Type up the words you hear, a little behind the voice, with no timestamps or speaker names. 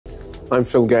I'm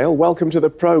Phil Gale. Welcome to the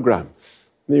programme.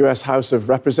 The US House of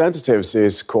Representatives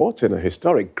is caught in a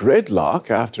historic gridlock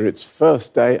after its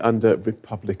first day under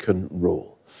Republican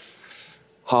rule.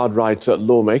 Hard-right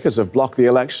lawmakers have blocked the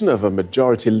election of a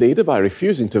majority leader by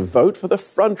refusing to vote for the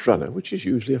frontrunner, which is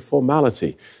usually a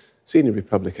formality. Senior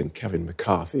Republican Kevin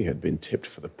McCarthy had been tipped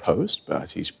for the post,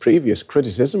 but his previous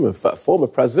criticism of former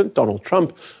President Donald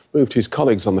Trump moved his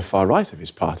colleagues on the far right of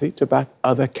his party to back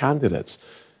other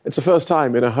candidates. It's the first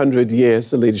time in 100 years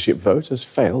the leadership vote has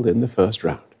failed in the first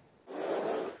round.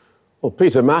 Well,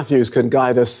 Peter Mathews can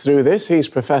guide us through this. He's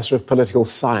Professor of Political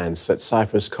Science at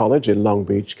Cypress College in Long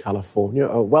Beach, California.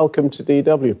 Welcome to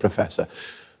DW, Professor.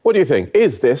 What do you think?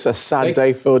 Is this a sad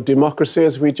day for democracy,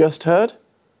 as we just heard?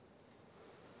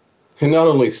 Not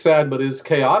only sad, but it's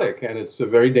chaotic, and it's a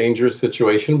very dangerous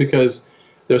situation because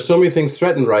there's so many things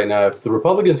threatened right now. If the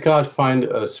Republicans cannot find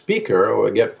a speaker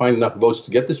or find enough votes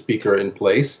to get the speaker in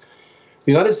place,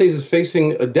 the United States is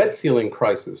facing a debt ceiling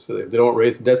crisis. So if they don't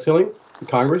raise the debt ceiling in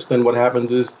Congress, then what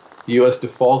happens is the U.S.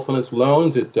 defaults on its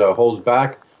loans. It holds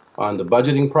back on the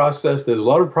budgeting process. There's a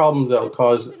lot of problems that will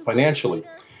cause financially.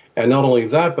 And not only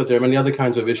that, but there are many other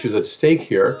kinds of issues at stake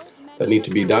here that need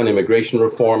to be done. Immigration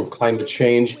reform, climate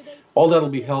change, all that will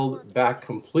be held back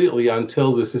completely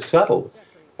until this is settled.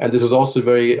 And this is also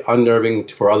very unnerving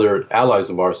for other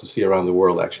allies of ours to see around the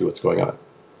world, actually, what's going on.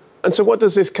 And so what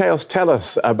does this chaos tell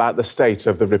us about the state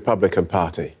of the Republican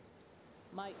Party?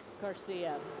 Mike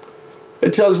Garcia.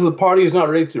 It tells us the party is not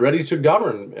ready to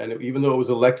govern. And even though it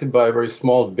was elected by a very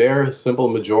small, bare, simple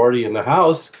majority in the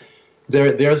House,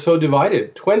 they're so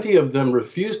divided. 20 of them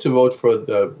refused to vote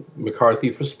for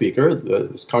McCarthy for Speaker,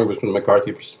 Congressman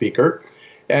McCarthy for Speaker.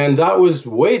 And that was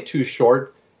way too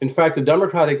short. In fact, the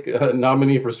Democratic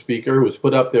nominee for Speaker, who was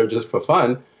put up there just for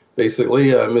fun,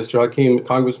 basically,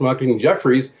 Congressman Hakeem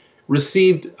Jeffries,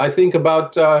 received, I think,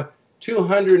 about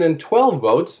 212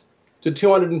 votes to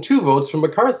 202 votes from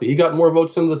McCarthy. He got more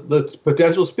votes than the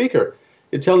potential Speaker.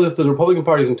 It tells us the Republican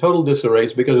Party is in total disarray.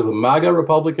 It's because of the MAGA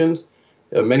Republicans.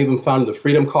 Many of them found the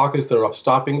Freedom Caucus that are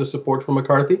stopping the support for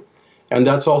McCarthy. And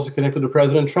that's also connected to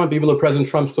President Trump. Even though President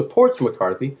Trump supports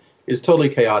McCarthy, it's totally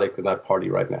chaotic in that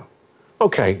party right now.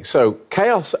 OK, so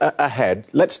chaos ahead.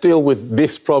 Let's deal with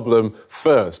this problem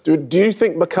first. Do you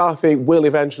think McCarthy will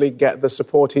eventually get the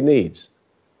support he needs?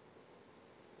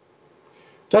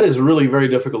 That is really very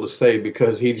difficult to say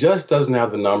because he just doesn't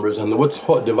have the numbers. And what's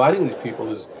dividing these people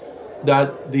is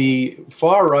that the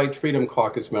far-right Freedom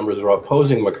Caucus members are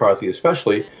opposing McCarthy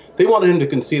especially. They wanted him to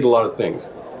concede a lot of things.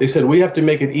 They said, we have to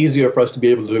make it easier for us to be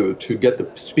able to get the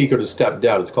speaker to step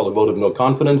down. It's called a vote of no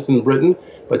confidence in Britain.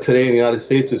 But today in the United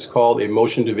States, it's called a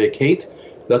motion to vacate.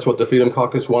 That's what the Freedom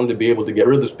Caucus wanted, to be able to get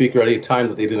rid of the speaker at any time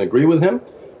that they didn't agree with him.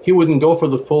 He wouldn't go for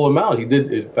the full amount. He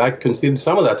did, in fact, conceded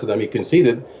some of that to them. He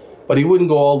conceded, but he wouldn't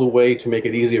go all the way to make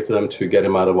it easier for them to get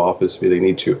him out of office if they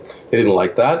need to. They didn't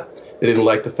like that. They didn't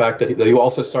like the fact that he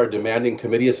also started demanding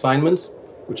committee assignments,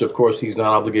 which, of course, he's not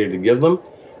obligated to give them.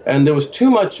 And there was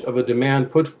too much of a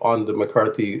demand put on the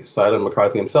McCarthy side, on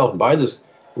McCarthy himself, by this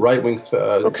right-wing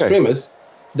extremist,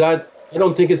 that I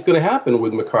don't think it's going to happen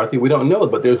with McCarthy. We don't know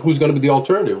it, but who's going to be the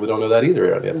alternative? We don't know that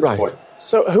either at this point.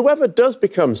 So whoever does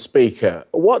become Speaker,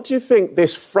 what do you think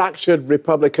this fractured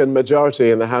Republican majority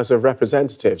in the House of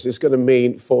Representatives is going to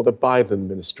mean for the Biden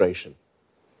administration?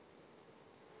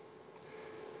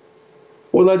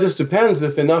 Well, that just depends.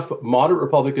 If enough moderate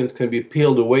Republicans can be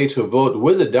peeled away to vote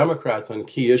with the Democrats on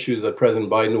key issues that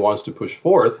President Biden wants to push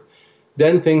forth,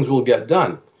 then things will get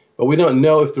done. But we don't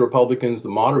know if the Republicans, the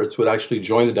moderates, would actually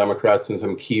join the Democrats in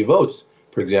some key votes.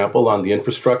 For example, on the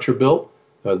infrastructure bill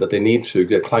that they need to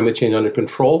get climate change under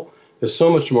control. There's so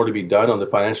much more to be done on the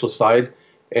financial side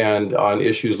and on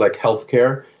issues like health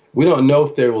care. We don't know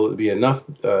if there will be enough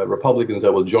Republicans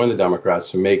that will join the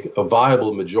Democrats to make a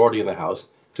viable majority in the House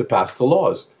to pass the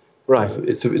laws. Right.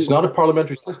 It's not a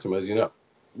parliamentary system, as you know.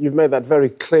 You've made that very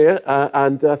clear,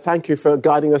 and thank you for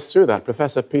guiding us through that.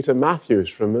 Professor Peter Mathews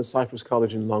from Cypress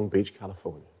College in Long Beach,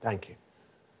 California. Thank you.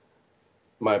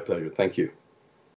 My pleasure. Thank you.